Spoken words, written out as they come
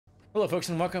Hello folks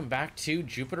and welcome back to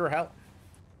Jupiter Hell.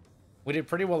 We did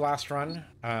pretty well last run.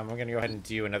 We're going to go ahead and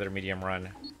do another medium run.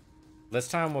 This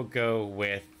time we'll go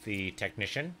with the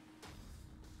Technician.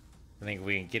 I think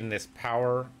we getting this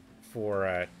power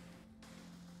for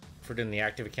doing the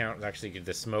active account. Actually,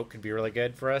 the smoke could be really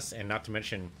good for us, and not to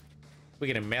mention, if we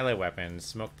get a melee weapon,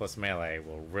 smoke plus melee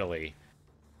will really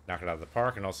knock it out of the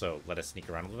park and also let us sneak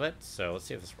around a little bit. So let's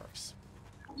see if this works.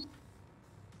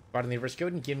 Bottom of the universe, go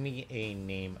ahead and give me a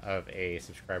name of a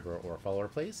subscriber or follower,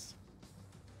 please.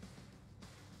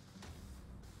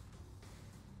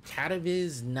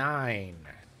 Cataviz9.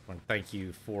 Thank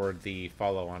you for the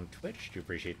follow on Twitch. Do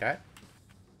appreciate that.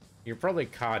 You're probably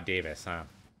Cod Davis, huh?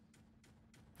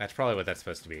 That's probably what that's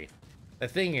supposed to be. The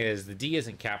thing is, the D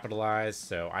isn't capitalized,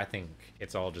 so I think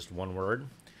it's all just one word.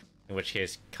 In which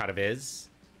case, Cataviz.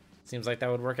 Seems like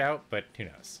that would work out, but who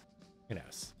knows? Who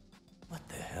knows? What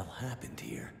the hell happened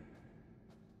here?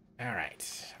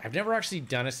 Alright. I've never actually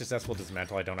done a successful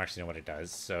dismantle. I don't actually know what it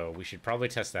does, so we should probably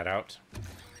test that out.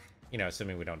 You know,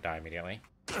 assuming we don't die immediately.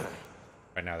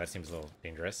 Right now, that seems a little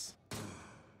dangerous.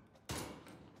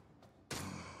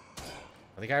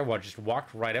 The guy just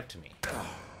walked right up to me.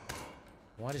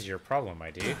 What is your problem,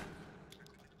 my dude?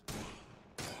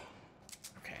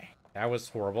 Okay. That was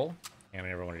horrible, and I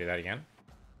never want to do that again.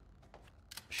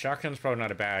 Shotgun's probably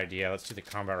not a bad idea. Let's do the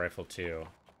combat rifle, too.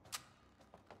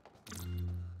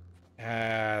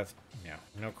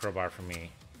 No crowbar for me.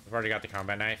 We've already got the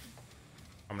combat knife.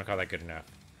 I'm gonna call that good enough.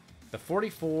 The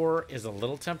 44 is a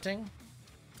little tempting.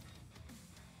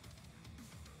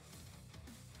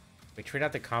 We trade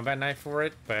out the combat knife for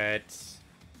it, but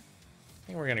I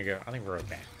think we're gonna go. I think we're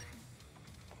okay.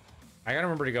 I gotta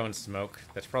remember to go and smoke.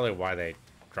 That's probably why they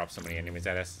drop so many enemies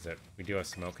at us, is that we do have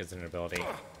smoke as an ability.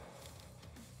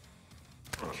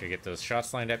 Make sure you get those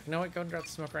shots lined up. You know what? Go and drop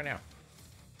the smoke right now.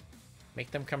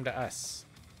 Make them come to us.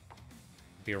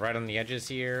 Be right on the edges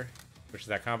here. Which is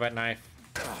that combat knife.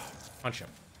 Punch him.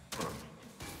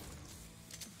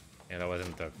 Yeah, that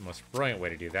wasn't the most brilliant way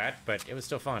to do that, but it was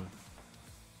still fun.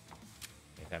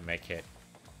 Get that make hit.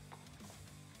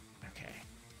 Okay.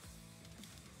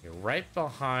 You're right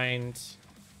behind...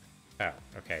 Oh,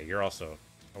 okay. You're also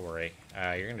a worry.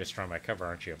 You're going to destroy my cover,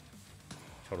 aren't you?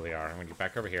 Totally are. I'm going to get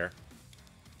back over here.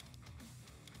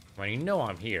 When you know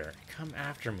I'm here, come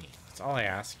after me. That's all I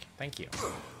ask. Thank you.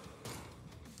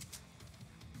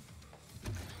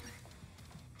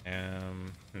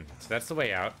 So that's the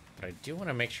way out, but I do want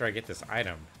to make sure I get this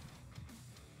item.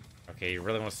 Okay, he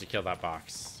really wants to kill that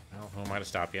box. Well, who am I to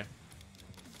stop you?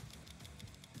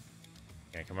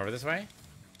 Can I come over this way?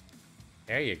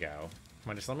 There you go. Come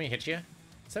on, just let me hit you.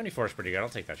 74 is pretty good. I'll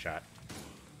take that shot.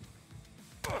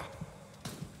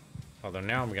 Although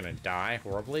now I'm gonna die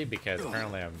horribly because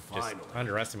apparently I'm just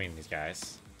underestimating these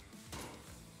guys.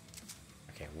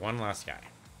 Okay, one last guy.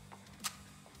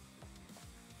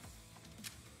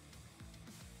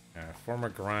 Former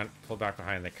grunt, pull back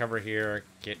behind the cover here,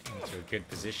 get into a good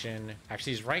position.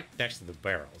 Actually, he's right next to the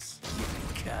barrels.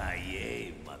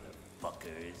 Yippee-ki-yay,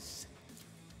 motherfuckers.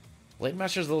 Blade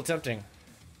Master is a little tempting.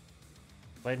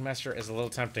 Blade Master is a little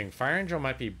tempting. Fire Angel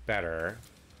might be better.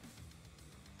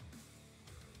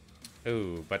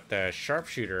 Ooh, but the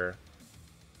Sharpshooter...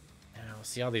 Oh,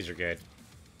 see, all these are good.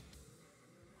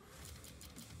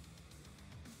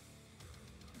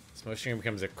 Smoke Screen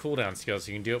becomes a cooldown skill,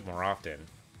 so you can do it more often.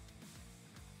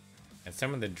 And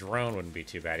some of the drone wouldn't be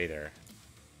too bad either.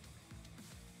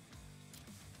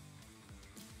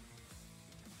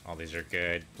 All these are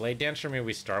good. Blade Dancer, maybe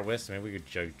we start with, so maybe we could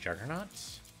Juggernaut?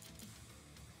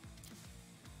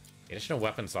 Additional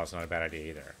weapon slot's not a bad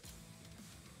idea either.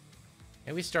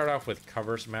 Maybe we start off with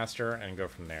Covers Master and go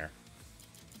from there.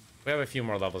 We have a few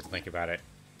more levels to think about it.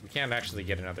 We can't actually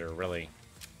get another really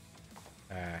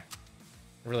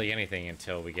anything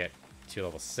until we get to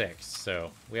level 6,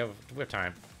 so we have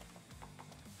time.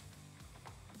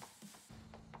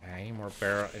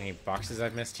 Any boxes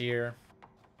I've missed here?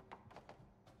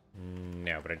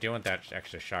 No, but I do want that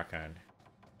extra shotgun.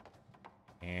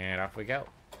 And off we go.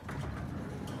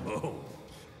 Oh,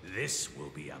 this will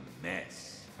be a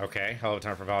mess. Okay, hell of a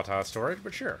time for volatile storage,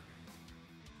 but sure.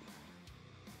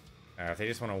 If they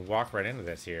just want to walk right into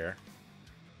this here.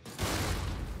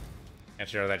 And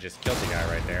sure, that just killed the guy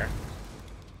right there.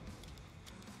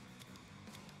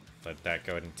 Let that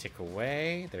go ahead and tick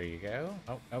away. There you go.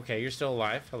 Oh, okay, you're still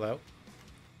alive. Hello.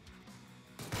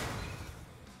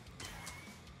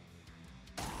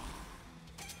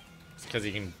 It's because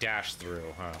you can dash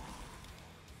through, huh?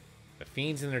 The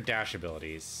fiends and their dash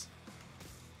abilities.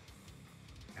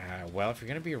 Well, if you're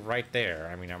going to be right there,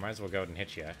 I mean, I might as well go ahead and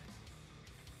hit you.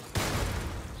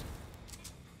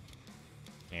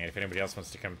 And if anybody else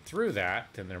wants to come through that,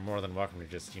 then they're more than welcome to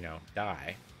just, you know,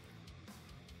 die.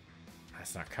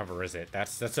 That's not cover, is it?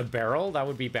 That's a barrel? That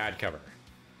would be bad cover.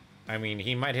 I mean,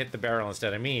 he might hit the barrel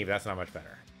instead of me, but that's not much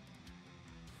better.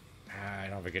 I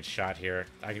don't have a good shot here.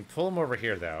 I can pull him over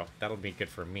here, though. That'll be good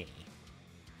for me.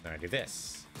 Then I do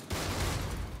this.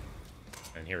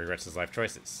 And he regrets his life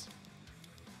choices.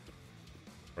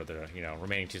 For the, you know,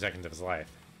 remaining 2 seconds of his life.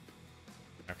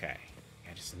 Okay.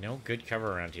 Yeah, just no good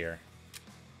cover around here.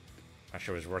 Not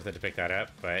sure it was worth it to pick that up,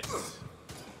 but...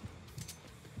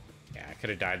 yeah, I could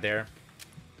have died there.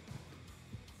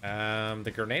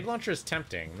 The grenade launcher is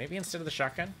tempting. Maybe instead of the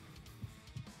shotgun?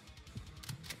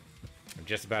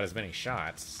 Just about as many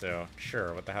shots, so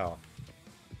sure, what the hell.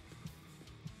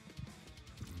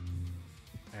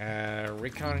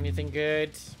 Recon, anything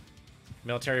good?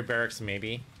 Military barracks,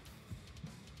 maybe.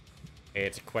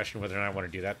 It's a question whether or not I want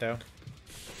to do that, though.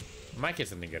 Might get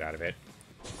something good out of it.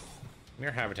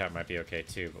 Mere habitat might be okay,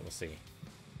 too, but we'll see.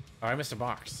 Oh, I missed a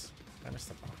box. I missed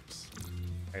the box.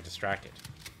 I got distracted.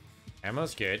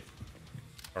 Ammo's good.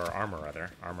 Or armor, rather.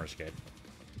 Armor's good.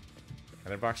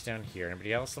 Another box down here.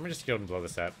 Anybody else? Let me just go and blow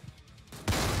this up.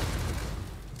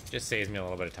 Just saves me a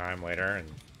little bit of time later, and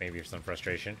maybe some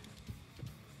frustration.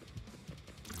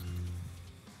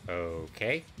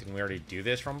 Okay. Didn't we already do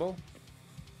this, Rumble?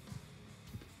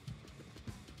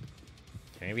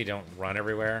 Okay, maybe don't run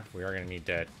everywhere. We are going to need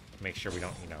to make sure we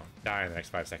don't, you know, die in the next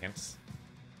 5 seconds.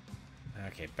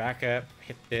 Okay, back up.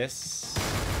 Hit this.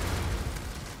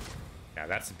 Yeah,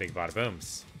 that's a big bada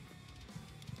booms.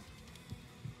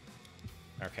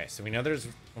 Okay, so we know there's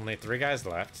only 3 guys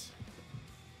left.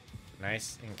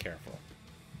 Nice and careful.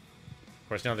 Of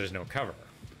course, now there's no cover.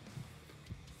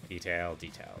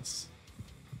 Details.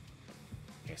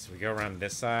 Okay, so we go around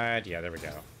this side. Yeah, there we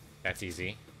go. That's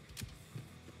easy.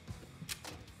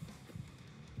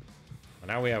 Well,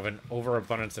 now we have an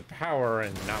overabundance of power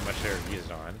and not much there to use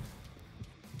it on.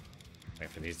 Wait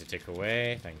for these to tick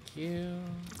away. Thank you.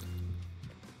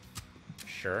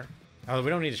 Sure. Oh, we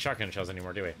don't need the shotgun shells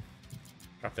anymore, do we?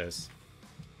 Drop those.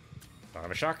 Don't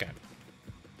have a shotgun.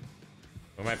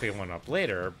 We might pick one up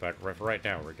later, but right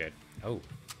now we're good. Oh,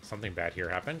 something bad here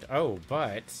happened. Oh,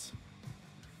 but...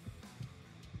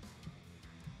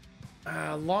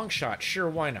 long shot. Sure,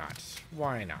 why not?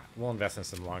 Why not? We'll invest in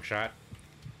some long shot.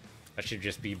 That should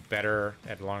just be better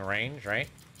at long range, right?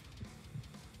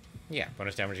 Yeah,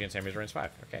 bonus damage against enemies range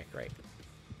 5. Okay, great.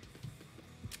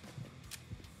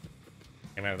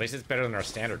 I mean, at least it's better than our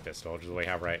standard pistol, which is what we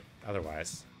have right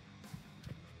otherwise.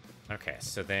 Okay,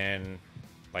 so then,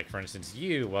 like for instance,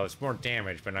 you, well, it's more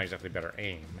damage, but not exactly better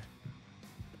aim.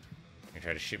 You're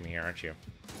trying to shoot me here, aren't you?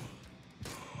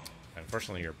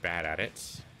 Unfortunately, you're bad at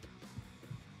it.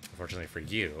 Unfortunately for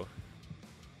you.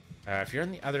 If you're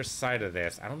on the other side of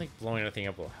this, I don't think blowing anything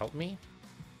up will help me.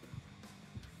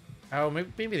 Oh,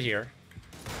 maybe here.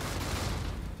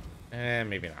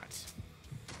 Maybe not.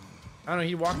 I don't know,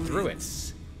 he walked through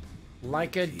it.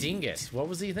 Like a dingus. What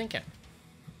was he thinking?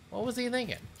 What was he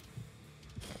thinking?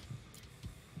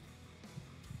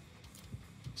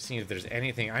 Seeing if there's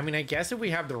anything. I mean, I guess if we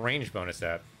have the range bonus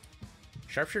up,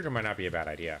 sharpshooter might not be a bad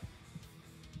idea.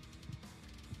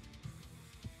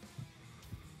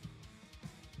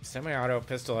 Semi-auto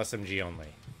pistol SMG only.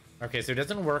 Okay, so it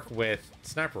doesn't work with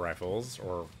sniper rifles,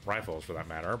 or rifles for that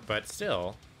matter, but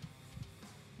still.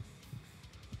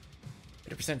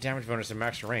 50% damage bonus and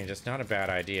max range, that's not a bad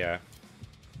idea.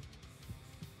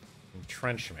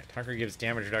 Entrenchment. Hunker gives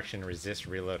damage reduction and resist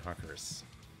reload hunkers.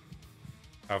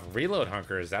 Of reload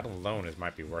hunkers, that alone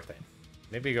might be worth it.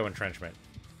 Maybe go entrenchment.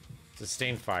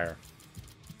 Sustained fire.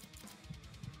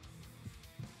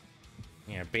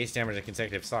 Yeah, base damage and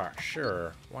consecutive shot.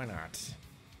 Sure, why not?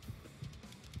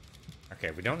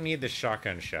 Okay, we don't need the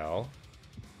shotgun shell.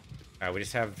 We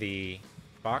just have the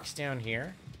box down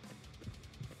here,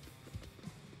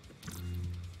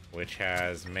 which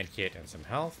has medkit and some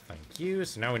health. Thank you.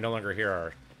 So now we no longer hear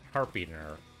our heartbeat in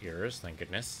our ears. Thank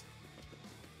goodness.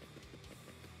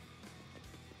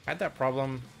 I had that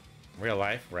problem in real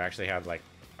life where I actually had, like,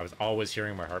 I was always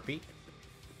hearing my heartbeat.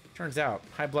 Turns out,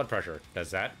 high blood pressure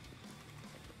does that.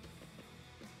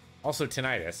 Also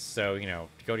tinnitus, so, you know,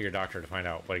 go to your doctor to find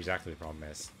out what exactly the problem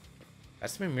is.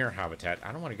 That's my mirror habitat.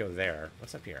 I don't want to go there.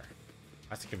 What's up here?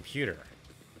 That's a computer.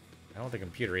 I don't want the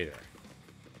computer either.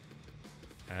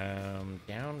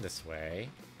 Down this way.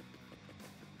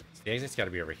 So the exit's got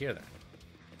to be over here then.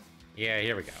 Yeah,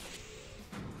 here we go.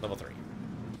 Level 3.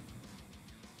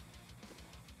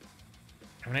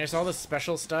 I mean, I guess all the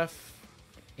special stuff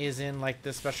is in, like,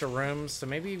 the special rooms, so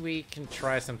maybe we can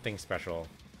try something special.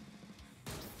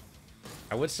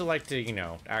 I would still like to, you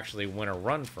know, actually win a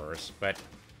run first, but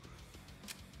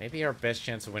Maybe our best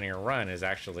chance of winning a run is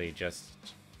actually just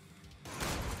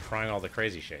trying all the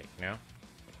crazy shit, you know?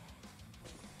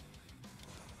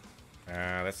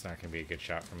 That's not going to be a good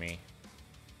shot for me.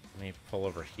 Let me pull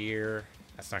over here.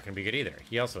 That's not going to be good either.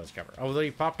 He also has cover. Oh, though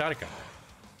he popped out of cover.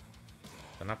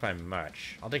 But not by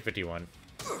much. I'll take 51.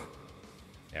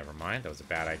 Never mind. That was a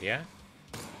bad idea.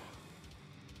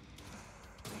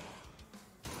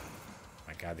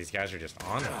 My god, these guys are just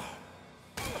on them.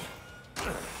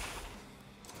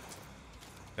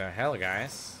 The hell,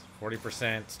 guys?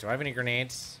 40%. Do I have any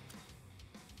grenades?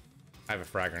 I have a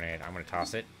frag grenade. I'm going to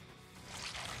toss it.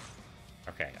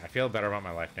 Okay, I feel better about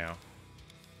my life now.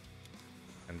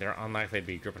 And they're unlikely to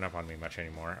be grouping up on me much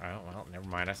anymore. Oh, well, never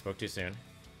mind. I spoke too soon.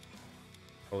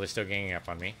 Well, they're still ganging up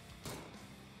on me.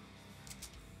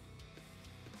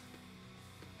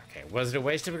 Okay, was it a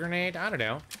waste of a grenade? I don't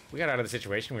know. We got out of the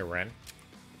situation we were in.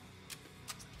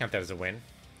 Count that as a win.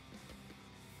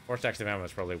 4 stacks of ammo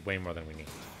is probably way more than we need.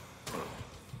 Do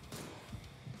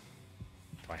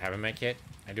I have a med kit?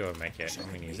 I do have a med kit. I'm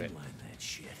gonna use it.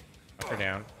 Up or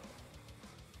down.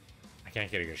 I can't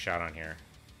get a good shot on here.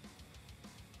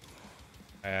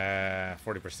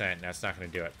 40%. That's not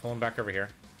going to do it. Pull him back over here.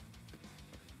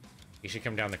 He should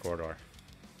come down the corridor.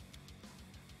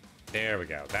 There we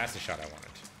go. That's the shot I wanted.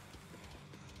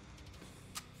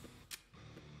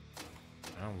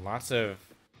 Oh, lots of...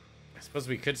 I suppose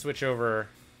we could switch over...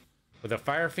 With a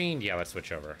Fire Fiend? Yeah, let's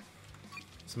switch over.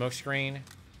 Smoke screen.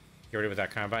 Get ready with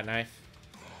that combat knife.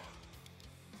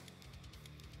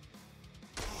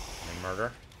 And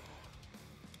murder.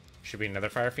 Should be another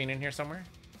Fire Fiend in here somewhere.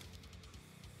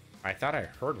 I thought I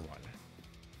heard one.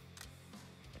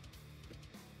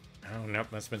 Oh,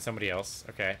 nope. Must have been somebody else.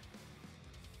 Okay.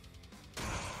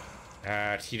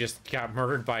 He just got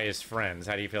murdered by his friends.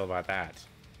 How do you feel about that?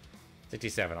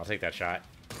 67. I'll take that shot.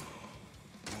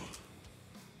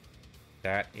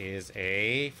 That is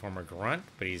a former grunt,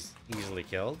 but he's easily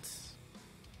killed.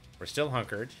 We're still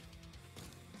hunkered.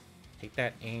 Take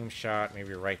that aim shot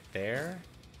maybe right there.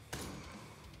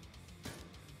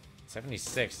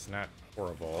 76 is not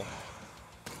horrible.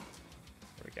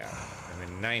 There we go. And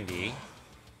then 90.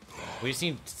 We just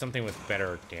need something with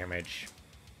better damage.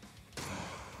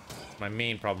 My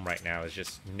main problem right now is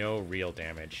just no real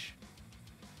damage.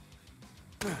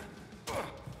 Oh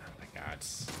my god.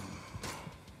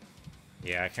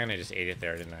 Yeah, I kind of just ate it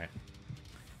there, didn't I?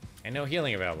 And no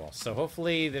healing available. So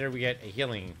hopefully there we get a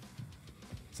healing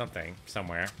something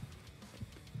somewhere.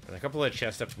 There's a couple of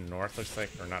chests up north, looks like,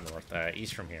 or not north,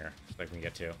 east from here. Looks like we can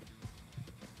get to.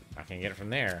 I can get it from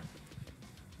there.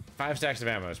 5 stacks of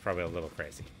ammo is probably a little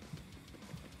crazy.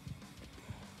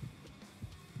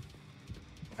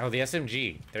 Oh, the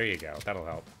SMG. There you go. That'll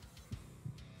help.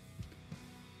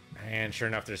 And sure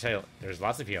enough, there's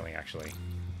lots of healing, actually.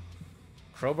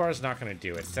 Crowbar's not going to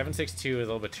do it. 762 is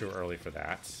a little bit too early for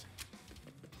that.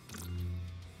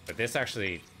 But this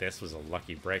was a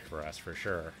lucky break for us, for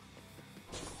sure.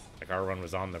 Like, our run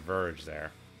was on the verge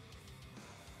there.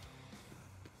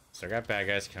 So I got bad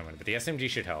guys coming, but the SMG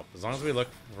should help. As long as we look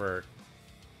for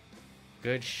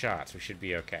good shots, we should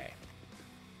be okay.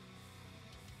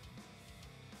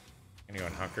 I'm gonna go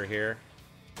and hunker here.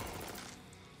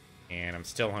 And I'm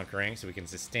still hunkering, so we can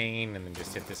sustain and then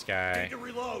just hit this guy. Need to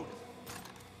reload.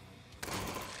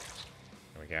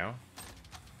 There we go.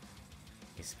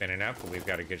 He's spinning up, but we've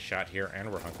got a good shot here,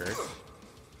 and we're hunkered.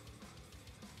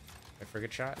 Wait for a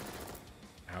good shot.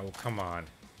 Oh, come on.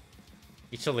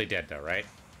 He's totally dead, though, right?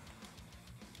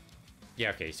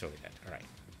 Yeah, okay, he's totally dead. All right.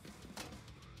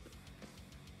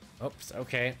 Oops,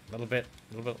 okay. A little bit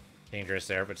dangerous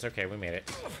there, but it's okay. We made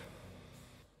it.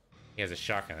 He has a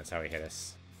shotgun. That's how he hit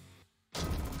us.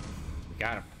 We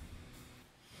got him.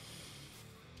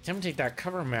 I'm gonna take that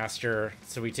cover master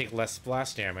so we take less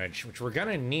splash damage, which we're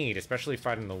gonna need, especially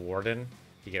fighting the warden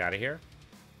to get out of here.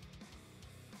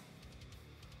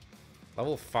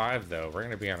 Level 5, though, we're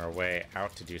gonna be on our way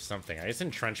out to do something. I guess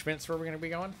entrenchments where we're gonna be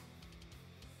going.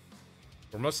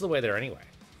 We're most of the way there anyway.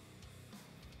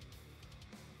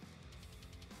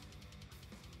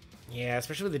 Yeah,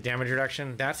 especially with the damage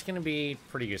reduction, that's going to be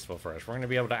pretty useful for us. We're going to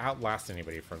be able to outlast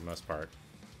anybody for the most part.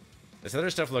 This other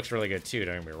stuff looks really good too,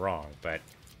 don't get me wrong, but...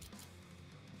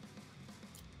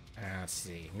 let's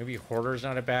see. Maybe Hoarder's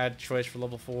not a bad choice for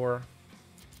level 4.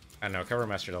 I don't know, Cover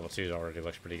Master level 2 already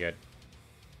looks pretty good.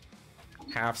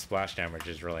 Half splash damage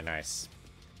is really nice.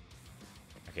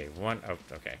 Okay, oh,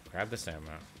 okay. Grab this ammo,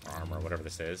 armor, whatever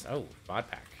this is. Oh, bod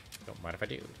pack. Don't mind if I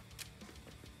do.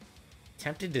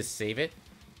 Tempted to save it.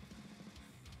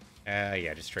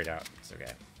 Yeah, just straight out. It's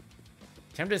okay.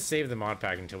 Tempted to save the mod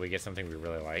pack until we get something we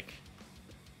really like.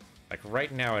 Like,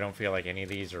 right now, I don't feel like any of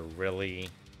these are really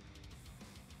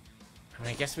I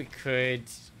mean, I guess we could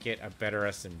get a better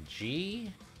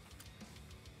SMG.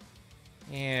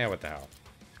 Yeah, what the hell.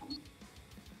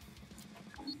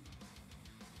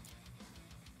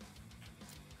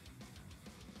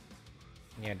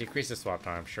 Yeah, decrease the swap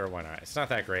time. Sure, why not? It's not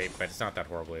that great, but it's not that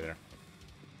horrible either.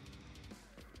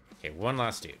 Okay, one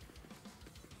last dude.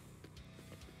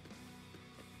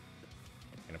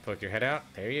 Gonna poke your head out.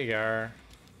 There you go.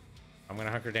 I'm gonna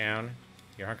hunker down.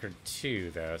 You're hunkered too,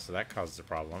 though, so that causes a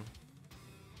problem.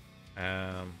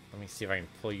 Let me see if I can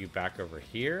pull you back over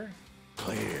here.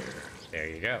 Clear. There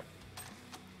you go.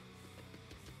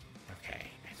 Okay,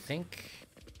 I think...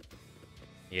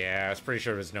 Yeah, I was pretty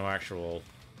sure there was no actual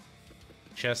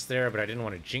chest there, but I didn't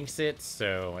want to jinx it,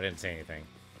 so I didn't say anything.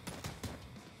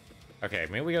 Okay,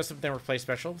 maybe we go something replace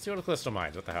special. Let's see what a crystal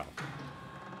mines. What the hell?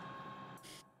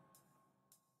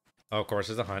 Oh, of course,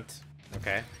 there's a hunt.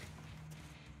 Okay.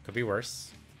 Could be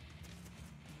worse.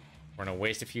 We're gonna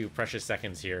waste a few precious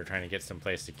seconds here trying to get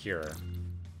someplace secure.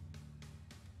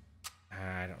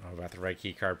 I don't know about the right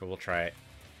key card, but we'll try it.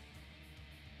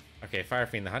 Okay, Fire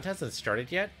Fiend, the hunt hasn't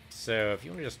started yet, so if you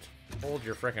want to just hold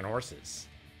your frickin' horses.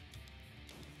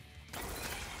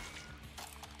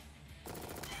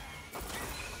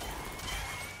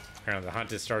 Apparently the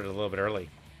hunt has started a little bit early,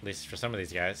 at least for some of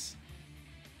these guys.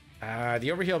 The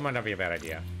overheal might not be a bad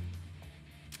idea.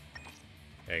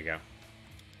 There you go.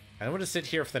 I'm going to sit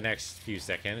here for the next few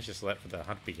seconds, just let the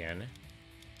hunt begin.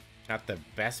 Not the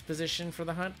best position for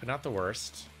the hunt, but not the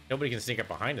worst. Nobody can sneak up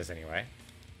behind us anyway.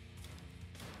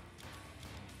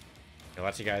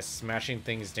 Lots of guys smashing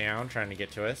things down, trying to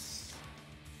get to us.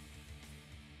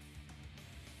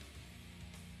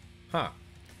 Huh.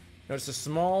 Notice a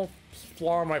small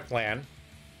flaw in my plan.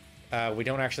 We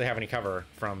don't actually have any cover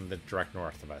from the direct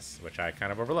north of us, which I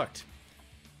kind of overlooked.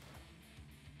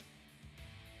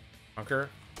 Hunker.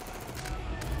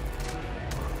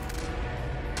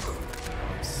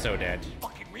 I'm so dead.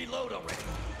 Fucking reload already.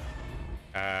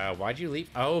 Why'd you leave?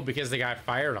 Oh, because the guy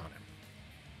fired on him.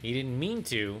 He didn't mean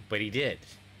to, but he did.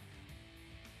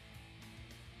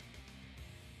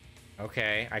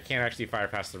 Okay, I can't actually fire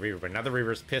past the Reaver, but now the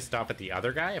Reaver's pissed off at the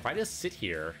other guy. If I just sit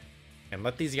here and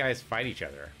let these guys fight each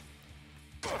other.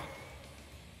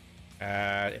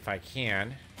 If I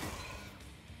can.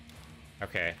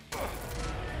 Okay.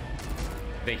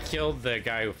 They killed the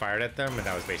guy who fired at them, and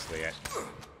that was basically it.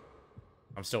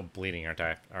 I'm still bleeding, aren't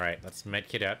I? Alright, let's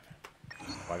medkit up.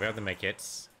 While we have the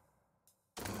medkits.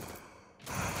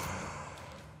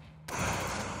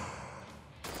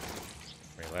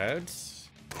 Reload.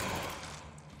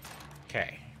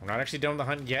 Okay, we're not actually done with the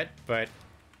hunt yet, but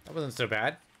that wasn't so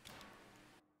bad.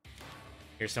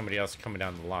 Here's somebody else coming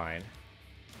down the line.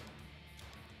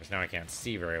 Because now I can't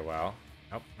see very well.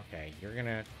 Oh, okay, you're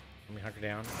gonna... Let me hunker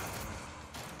down.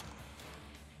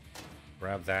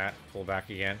 Grab that, pull back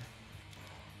again.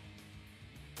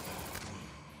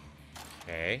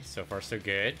 Okay, so far so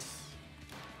good.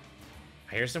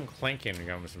 I hear some clanking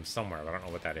going from somewhere, but I don't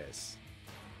know what that is.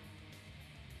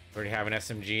 We already have an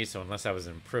SMG, so unless that was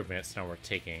an improvement, it's not worth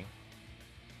taking.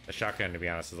 The shotgun, to be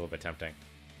honest, is a little bit tempting.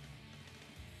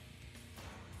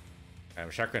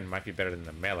 Shotgun might be better than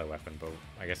the melee weapon, but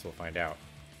I guess we'll find out.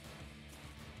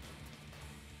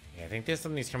 Yeah, I think there's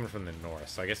something's coming from the north,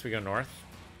 so I guess we go north.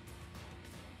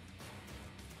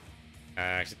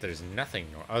 Except there's nothing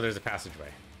north. Oh, there's a passageway.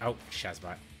 Oh,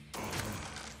 Shazbot.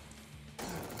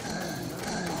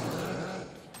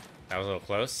 That was a little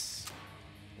close.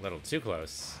 A little too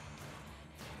close.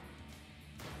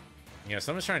 You know,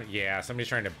 someone's trying to... Yeah, somebody's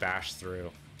trying to bash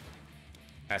through.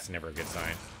 That's never a good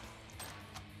sign.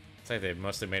 It's like they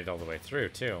mostly made it all the way through,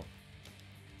 too.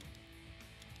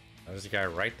 There's a guy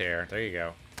right there. There you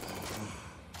go.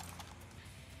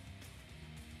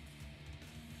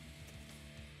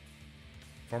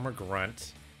 Former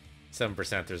grunt.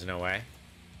 7%, there's no way.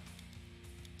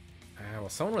 Well,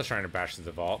 someone was trying to bash through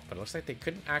the vault, but it looks like they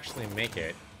couldn't actually make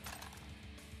it.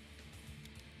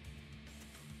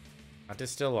 Hunt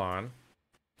is still on.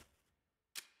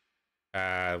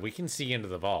 We can see into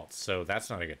the vault, so that's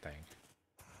not a good thing.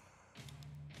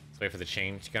 Let's wait for the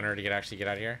chain gunner to actually get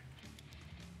out of here.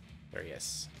 There he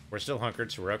is. We're still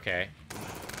hunkered, so we're okay.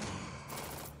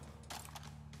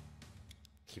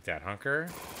 Keep that hunker.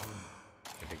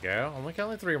 Good to go. Only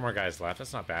 3 more guys left.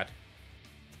 That's not bad.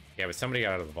 Yeah, but somebody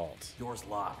got out of the vault. Door's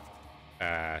locked.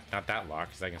 Not that lock,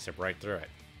 because I can step right through it.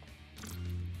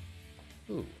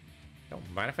 Ooh. Don't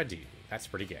mind if I do. That's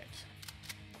pretty good.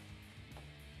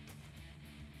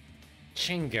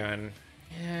 Chain gun.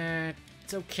 Yeah,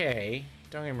 it's okay.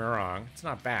 Don't get me wrong. It's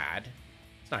not bad.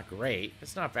 It's not great.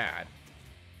 It's not bad.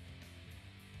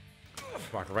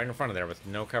 Walked right in front of there with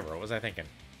no cover. What was I thinking?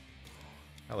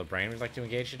 Hello, Brain. Would you like to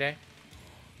engage today?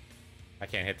 I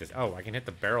can't hit this. Oh, I can hit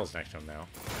the barrels next to him, though.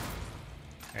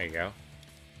 There you go.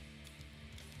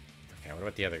 Okay, what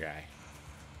about the other guy?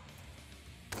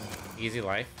 Easy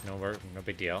life. No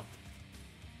big deal.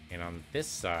 And on this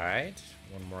side,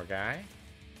 one more guy.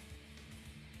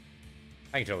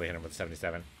 I can totally hit him with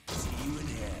 77. See you in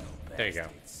hell, there you go.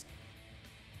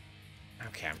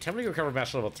 Okay, I'm tempted to go cover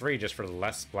Master level 3 just for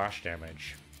less splash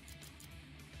damage.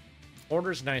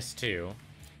 Order's nice, too.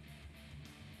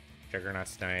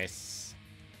 Juggernaut's nice.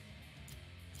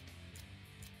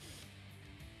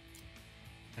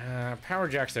 Power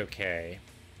Jack's okay.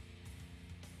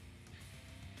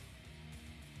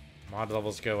 Mod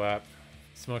levels go up.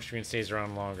 Smokescreen stays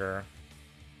around longer.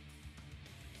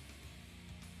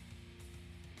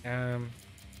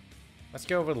 Let's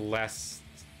go with less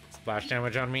splash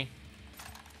damage on me.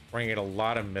 We're gonna get a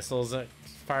lot of missiles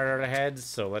fired out ahead,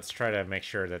 so let's try to make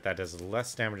sure that that does as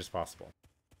less damage as possible.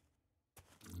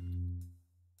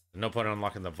 No point in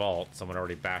unlocking the vault. Someone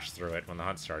already bashed through it when the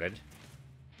hunt started.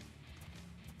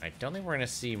 I don't think we're gonna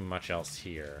see much else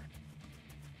here.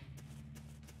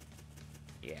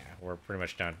 Yeah, we're pretty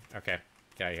much done. Okay,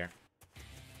 get out of here.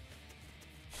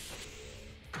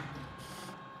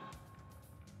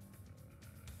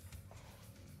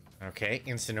 Okay,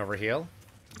 instant overheal.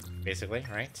 Basically,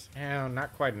 right? No,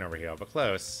 not quite an overheal, but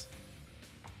close.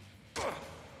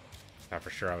 Thought for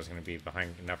sure I was going to be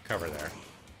behind enough cover there.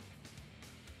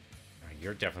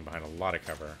 You're definitely behind a lot of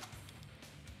cover.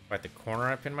 Quite the corner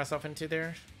I pinned myself into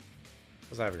there.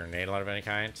 Does I have a grenade of any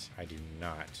kind? I do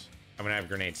not. I mean, I have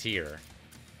grenades here,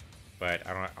 but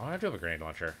I don't have to have a grenade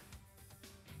launcher.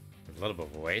 A little bit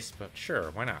of a waste, but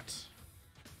sure, why not?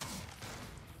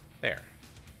 There.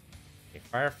 A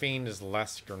Fire Fiend is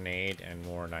less grenade and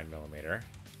more 9mm.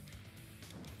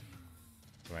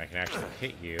 So I can actually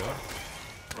hit you.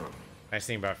 Nice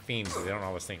thing about Fiends is they don't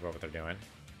always think about what they're doing.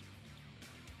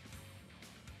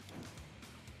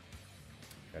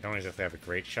 I don't exactly have a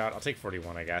great shot. I'll take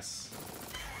 41, I guess.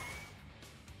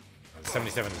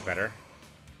 77 is better.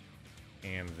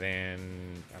 And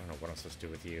then I don't know what I'm supposed to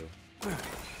do with you. There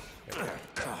we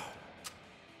go.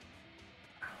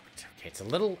 Okay, it's a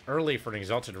little early for an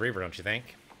Exalted Reaver, don't you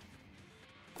think?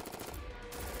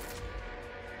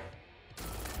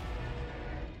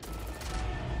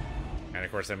 And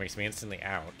of course that makes me instantly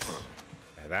out.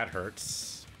 Now that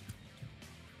hurts.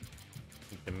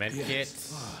 Keep the med kit.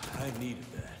 I needed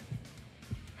that.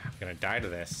 I'm gonna die to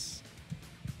this.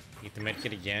 Eat the med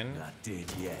kit again. Not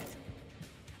dead yet.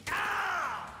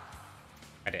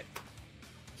 I did.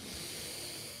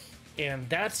 And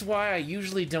that's why I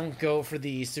usually don't go for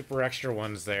the super extra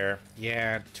ones there.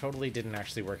 Yeah, totally didn't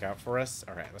actually work out for us.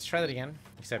 Alright, let's try that again.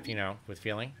 Except, you know, with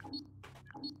feeling.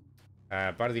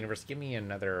 Body of the Universe, give me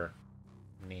another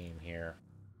name here.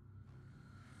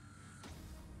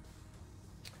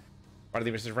 Body of the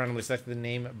Universe has randomly selected the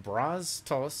name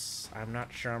Braztos. I'm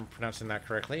not sure I'm pronouncing that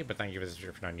correctly, but thank you for the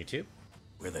subscription on YouTube.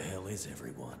 Where the hell is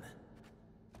everyone?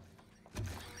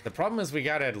 The problem is we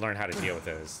gotta learn how to deal with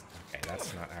those. Okay,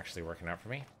 that's not actually working out for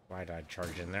me. Why did I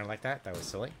charge in there like that? That was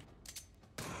silly.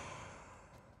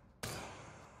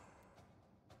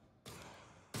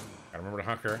 Gotta remember to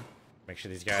hunker. Make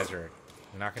sure these guys are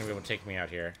not gonna be able to take me out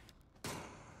here.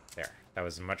 There. That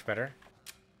was much better.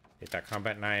 Hit that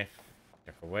combat knife.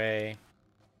 Duck away.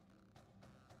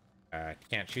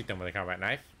 Can't shoot them with a combat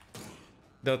knife.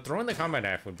 Though throwing the combat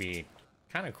knife would be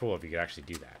kind of cool if you could actually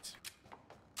do that.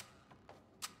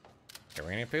 Okay,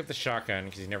 we're gonna pick up the shotgun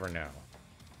because you never know.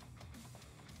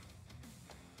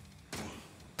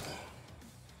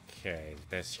 Okay,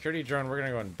 the security drone, we're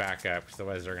gonna go and back up because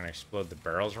otherwise they're gonna explode the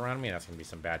barrels around me and that's gonna be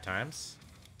some bad times.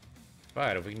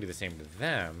 But if we can do the same to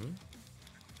them.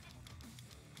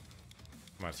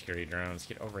 Come on, security drones,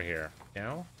 get over here.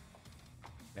 No?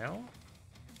 No?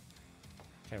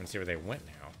 Can't even see where they went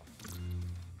now.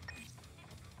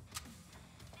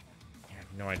 I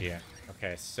have no idea.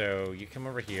 Okay, so you come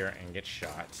over here and get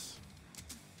shot.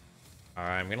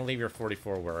 I'm gonna leave your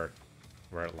 44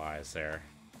 where it lies there.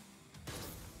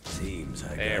 Seems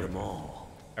I There got we them go.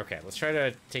 all. Okay, let's try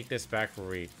to take this back where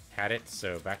we had it.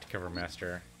 So back to cover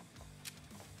master.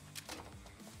 I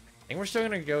think we're still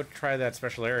gonna go try that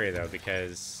special area though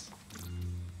because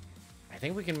I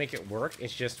think we can make it work.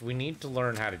 It's just we need to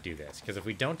learn how to do this because if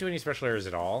we don't do any special areas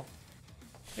at all,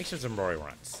 make sure some Rory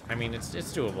runs. I mean, it's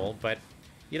doable, but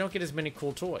you don't get as many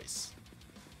cool toys.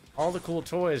 All the cool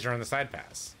toys are on the side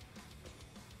pass.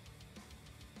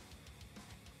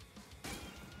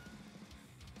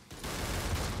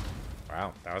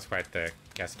 Wow, that was quite the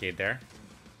cascade there.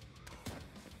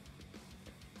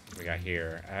 What we got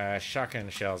here? Shotgun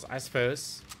shells. I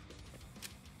suppose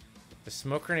The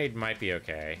smoke grenade might be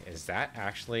okay. Is that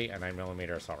actually a 9mm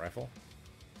assault rifle?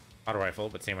 Auto rifle,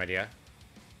 but same idea.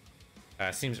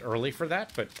 Seems early for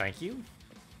that, but thank you.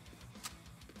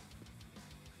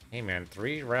 Hey man,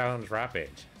 3 rounds rapid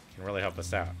can really help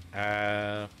us out.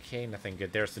 Okay, nothing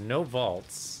good there. So no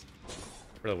vaults.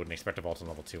 Really wouldn't expect a vault on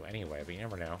level 2 anyway, but you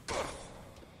never know.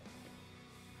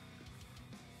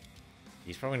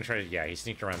 He's probably gonna try to, yeah, he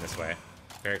sneaked around this way.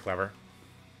 Very clever.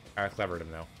 Out-clevered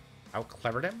him though.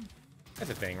 Out-clevered him? That's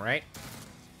a thing, right?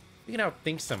 You can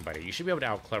outthink somebody. You should be able to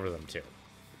out-clever them too.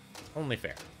 Only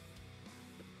fair.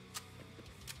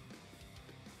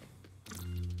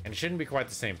 And it shouldn't be quite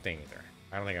the same thing either.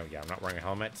 I don't think I'm not wearing a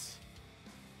helmet.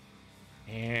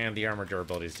 And the armor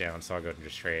durability is down, so I'll go ahead and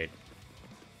just trade.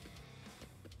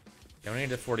 Donated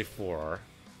to 44.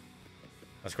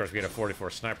 Of course, we get a 44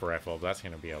 sniper rifle, but that's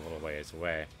going to be a little ways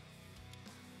away.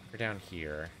 We're down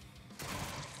here.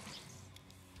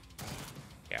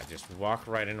 Yeah, just walk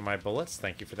right into my bullets.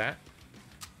 Thank you for that.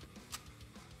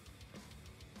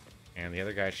 And the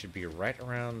other guy should be right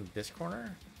around this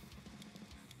corner.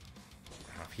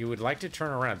 If you would like to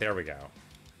turn around, there we go.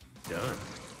 Done.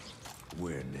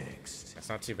 Where next? That's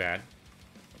not too bad.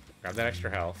 Grab that extra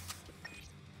health.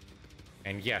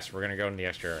 And yes, we're gonna go in the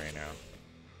extra area now.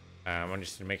 I'm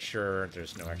just to make sure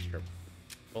there's no extra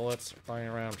bullets flying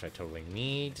around, which I totally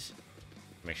need.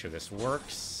 Make sure this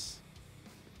works.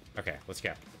 Okay, let's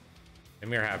go. The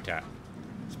mirror habitat.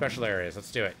 Special areas,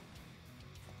 let's do it.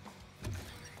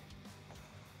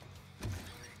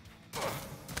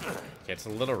 Okay, it's a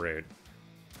little rude.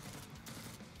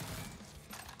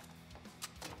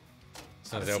 As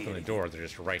soon as they open the door, they're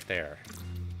just right there.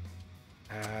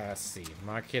 Let's see.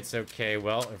 My kit's okay.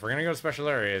 Well, if we're gonna go to special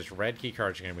areas, red key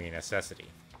cards are gonna be a necessity.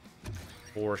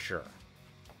 For sure.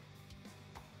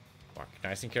 Walk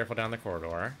nice and careful down the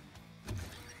corridor.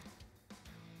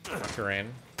 Walk her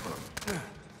in.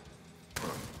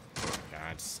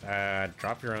 God.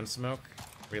 Drop your own smoke.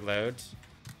 Reload.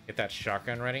 Get that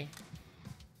shotgun ready.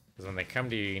 Because when they come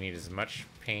to you, you need as much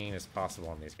pain as possible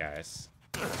on these guys.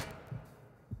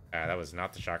 That was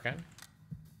not the shotgun.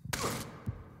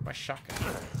 My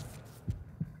shotgun.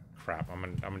 Crap,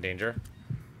 I'm in danger.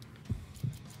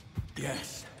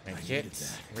 Yes. And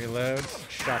kit, reload,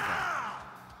 shotgun.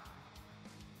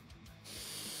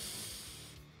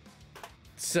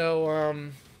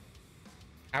 So,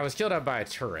 I was killed out by a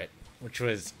turret, which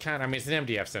was kind of, I mean, it's an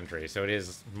MDF sentry, so it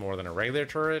is more than a regular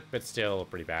turret, but still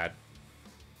pretty bad.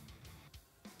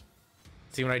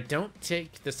 See, when I don't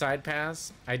take the side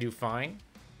pass, I do fine.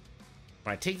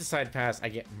 When I take the side pass, I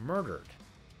get murdered.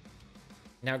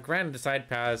 Now, granted, the side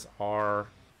paths are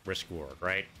risk-reward,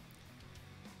 right?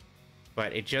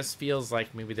 But it just feels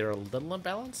like maybe they're a little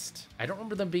imbalanced. I don't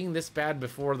remember them being this bad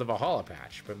before the Valhalla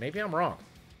patch, but maybe I'm wrong.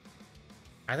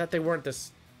 I thought they weren't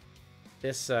this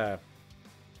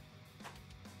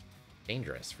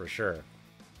dangerous, for sure.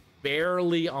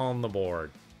 Barely on the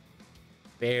board.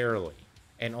 Barely.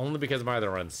 And only because my other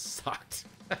runs sucked.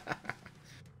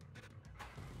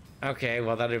 Okay,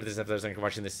 well, that'll do it for this episode. Thanks for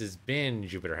watching. This has been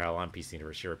Jupiter Hell on PC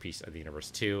Universe, your piece of the Universe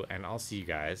 2, and I'll see you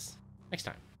guys next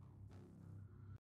time.